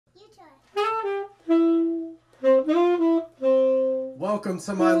Welcome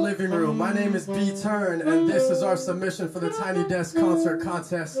to my living room. My name is B Turn, and this is our submission for the Tiny Desk Concert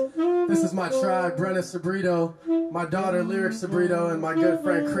Contest. This is my tribe, Brenna Sobrito, my daughter, Lyric Sobrito, and my good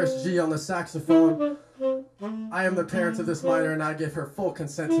friend Chris G on the saxophone. I am the parent of this minor, and I gave her full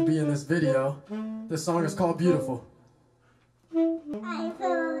consent to be in this video. This song is called Beautiful. I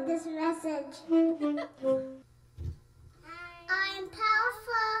feel this message. I am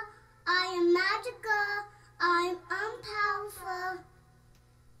powerful, I am magical, I am unpowerful.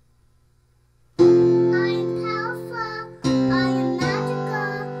 I am powerful, I am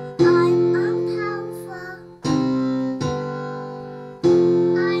magical, I am unpowerful.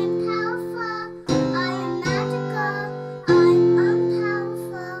 I am powerful, I am magical, I am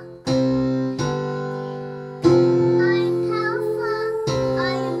unpowerful. I am powerful, I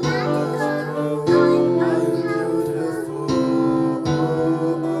am magical, I am unpowerful.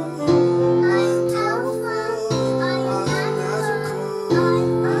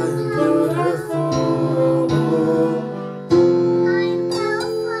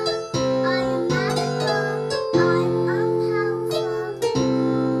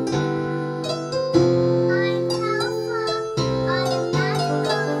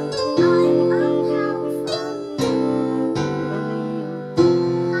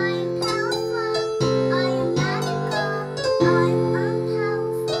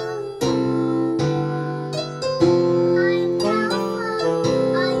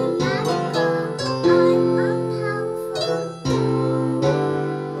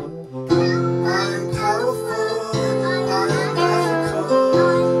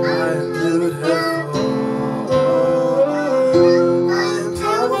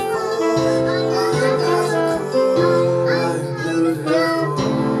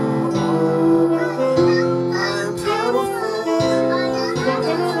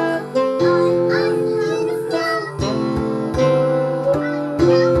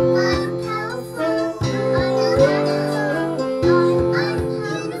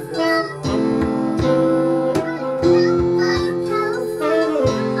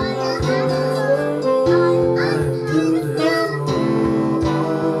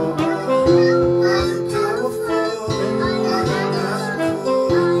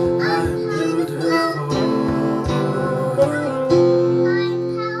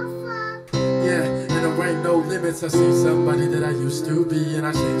 I see somebody that I used to be, and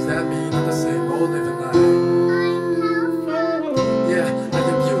I changed that me, not the same old living life. Yeah, I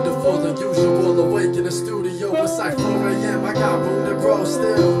am beautiful, unusual, awake in the studio. It's like 4 AM, I got room to grow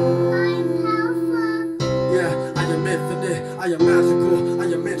still. Yeah, I am infinite, I am magical, I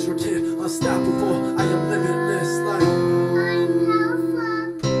am intricate, unstoppable, I am limitless, like.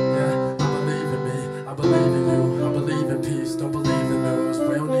 Yeah, I believe in me, I believe in you, I believe in peace, don't believe the news,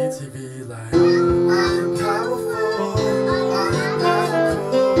 we don't need TV, like. I am powerful.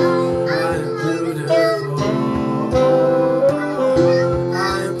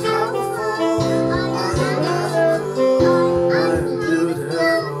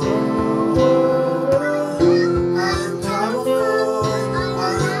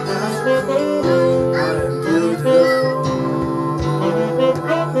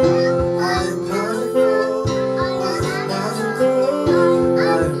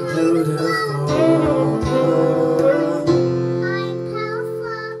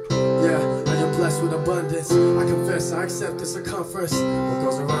 With abundance, I confess, I accept the circumference. What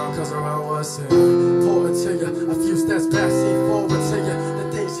goes around comes around once. Important to you, a few steps back, see forward to you. The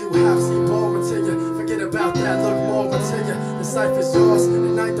things you have, see boring to you. Forget about that, look more to you. This life is yours,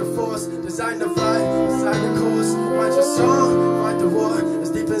 ignite the force, design the vibe, design the course. Write your song, fight the war.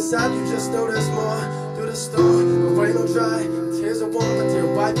 It's deep inside, you just know there's more. Through the storm, the rain will dry. Tears are warm, but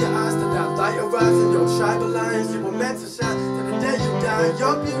they'll wipe your eyes. Till that light arrives in your tribal lines. You were meant to shine till the day you die.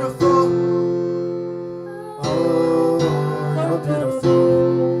 You're beautiful. Oh, you're beautiful.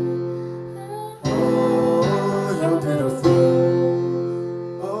 Oh, you're beautiful.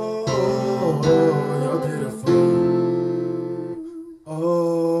 Oh, you're beautiful.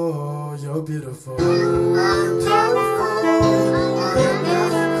 Oh, you're beautiful. I am powerful. I am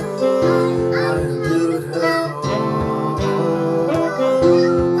magical. I am beautiful.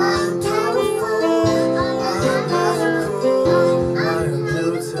 I am powerful. I am magical. I am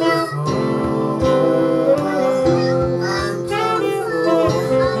beautiful.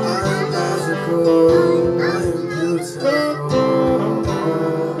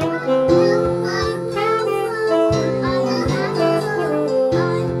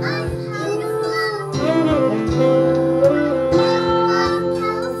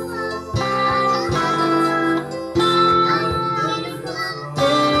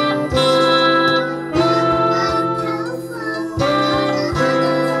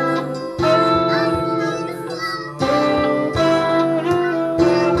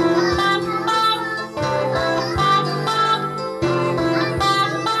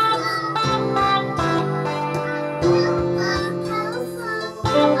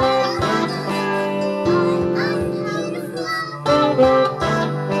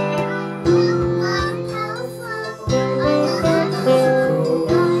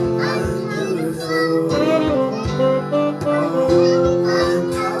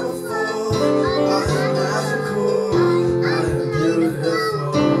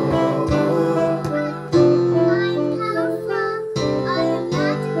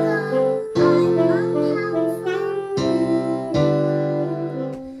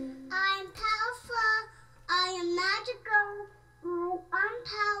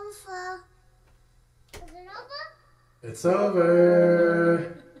 Sober.